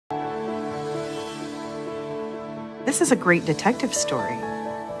This is a great detective story.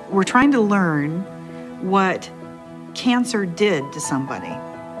 We're trying to learn what cancer did to somebody,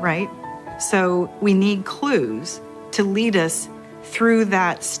 right? So we need clues to lead us through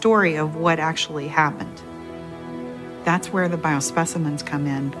that story of what actually happened. That's where the biospecimens come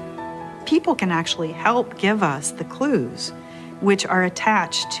in. People can actually help give us the clues which are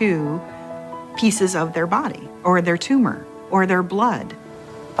attached to pieces of their body or their tumor or their blood.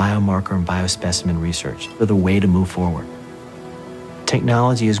 Biomarker and biospecimen research are the way to move forward.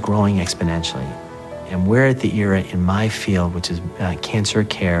 Technology is growing exponentially, and we're at the era in my field, which is cancer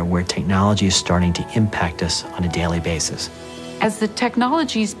care, where technology is starting to impact us on a daily basis. As the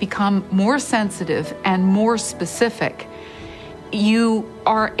technologies become more sensitive and more specific, you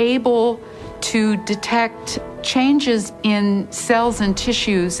are able to detect changes in cells and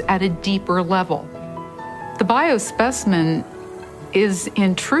tissues at a deeper level. The biospecimen is,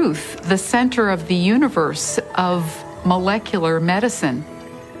 in truth, the center of the universe of molecular medicine.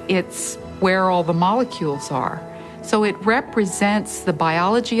 It's where all the molecules are. So it represents the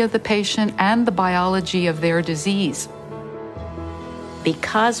biology of the patient and the biology of their disease.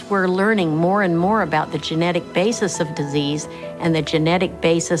 Because we're learning more and more about the genetic basis of disease and the genetic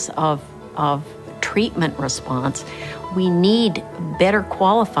basis of treatment response, we need better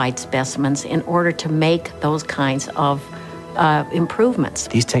qualified specimens in order to make those kinds of improvements.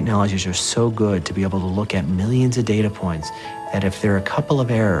 These technologies are so good to be able to look at millions of data points that if there are a couple of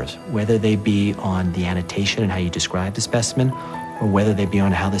errors, whether they be on the annotation and how you describe the specimen, or whether they be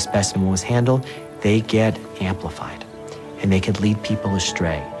on how the specimen was handled, they get amplified and they could lead people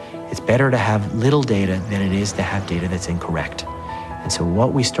astray. It's better to have little data than it is to have data that's incorrect. And so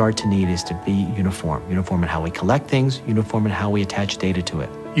what we start to need is to be uniform in how we collect things, uniform in how we attach data to it.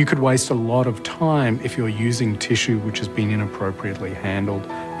 You could waste a lot of time if you're using tissue which has been inappropriately handled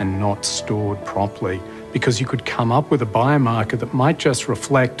and not stored properly, because you could come up with a biomarker that might just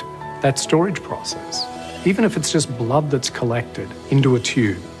reflect that storage process. Even if it's just blood that's collected into a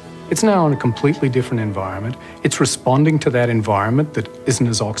tube, it's now in a completely different environment. It's responding to that environment that isn't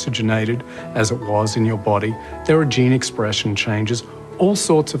as oxygenated as it was in your body. There are gene expression changes. All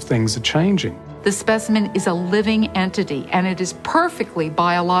sorts of things are changing. The specimen is a living entity, and it is perfectly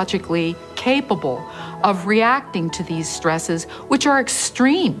biologically capable of reacting to these stresses, which are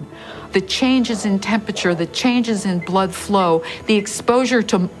extreme. The changes in temperature, the changes in blood flow, the exposure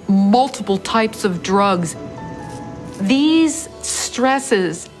to multiple types of drugs. These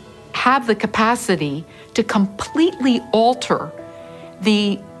stresses have the capacity to completely alter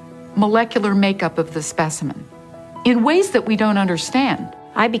the molecular makeup of the specimen in ways that we don't understand.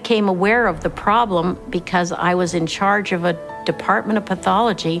 I became aware of the problem because I was in charge of a department of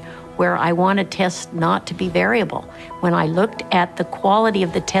pathology where I wanted tests not to be variable. When I looked at the quality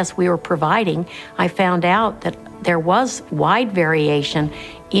of the tests we were providing, I found out that there was wide variation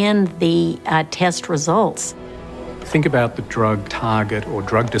in the test results. Think about the drug target or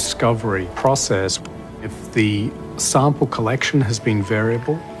drug discovery process. If the sample collection has been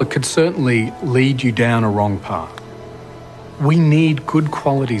variable, it could certainly lead you down a wrong path. We need good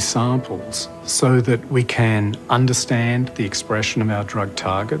quality samples so that we can understand the expression of our drug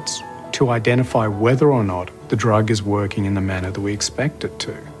targets to identify whether or not the drug is working in the manner that we expect it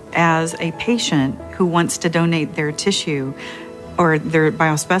to. As a patient who wants to donate their tissue or their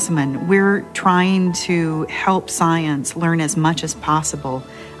biospecimen, we're trying to help science learn as much as possible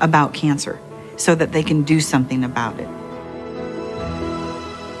about cancer so that they can do something about it.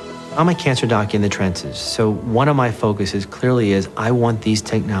 I'm a cancer doc in the trenches, so one of my focuses clearly is I want these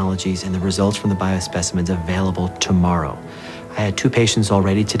technologies and the results from the biospecimens available tomorrow. I had 2 patients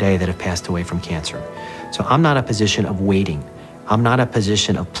already today that have passed away from cancer. So I'm not in a position of waiting. I'm not in a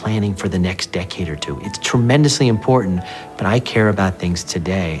position of planning for the next decade or 2. It's tremendously important, but I care about things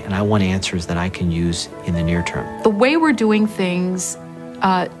today, and I want answers that I can use in the near term. The way we're doing things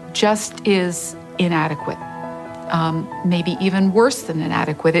just is inadequate. Maybe even worse than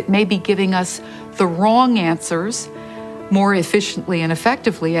inadequate. It may be giving us the wrong answers more efficiently and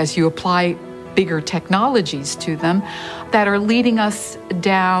effectively as you apply bigger technologies to them that are leading us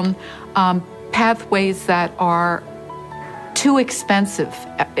down pathways that are too expensive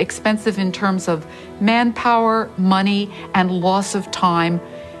in terms of manpower, money, and loss of time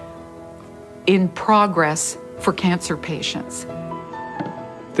in progress for cancer patients.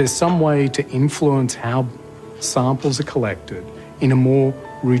 There's some way to influence how samples are collected in a more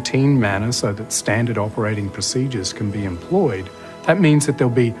routine manner so that standard operating procedures can be employed. That means that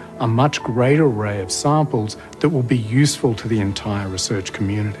there'll be a much greater array of samples that will be useful to the entire research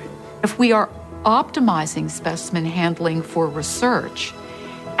community. If we are optimizing specimen handling for research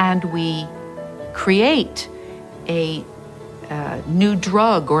and we create a new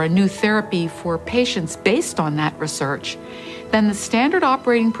drug or a new therapy for patients based on that research, then the standard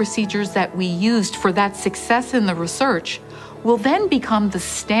operating procedures that we used for that success in the research will then become the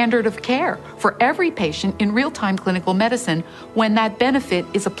standard of care for every patient in real-time clinical medicine when that benefit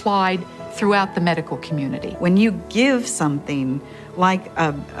is applied throughout the medical community. When you give something like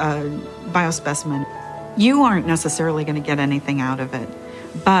a biospecimen, you aren't necessarily going to get anything out of it,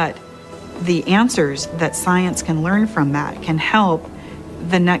 but the answers that science can learn from that can help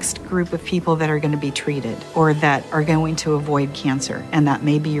the next group of people that are going to be treated or that are going to avoid cancer. And that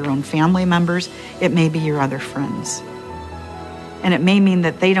may be your own family members, it may be your other friends. And it may mean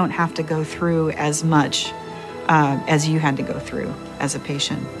that they don't have to go through as much as you had to go through as a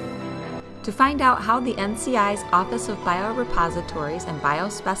patient. To find out how the NCI's Office of Biorepositories and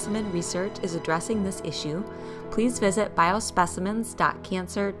Biospecimen Research is addressing this issue, please visit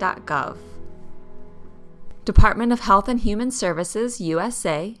biospecimens.cancer.gov. Department of Health and Human Services,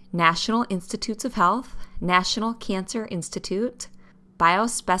 USA, National Institutes of Health, National Cancer Institute,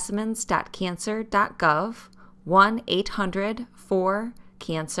 biospecimens.cancer.gov,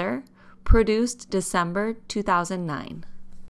 1-800-4-CANCER, produced December 2009.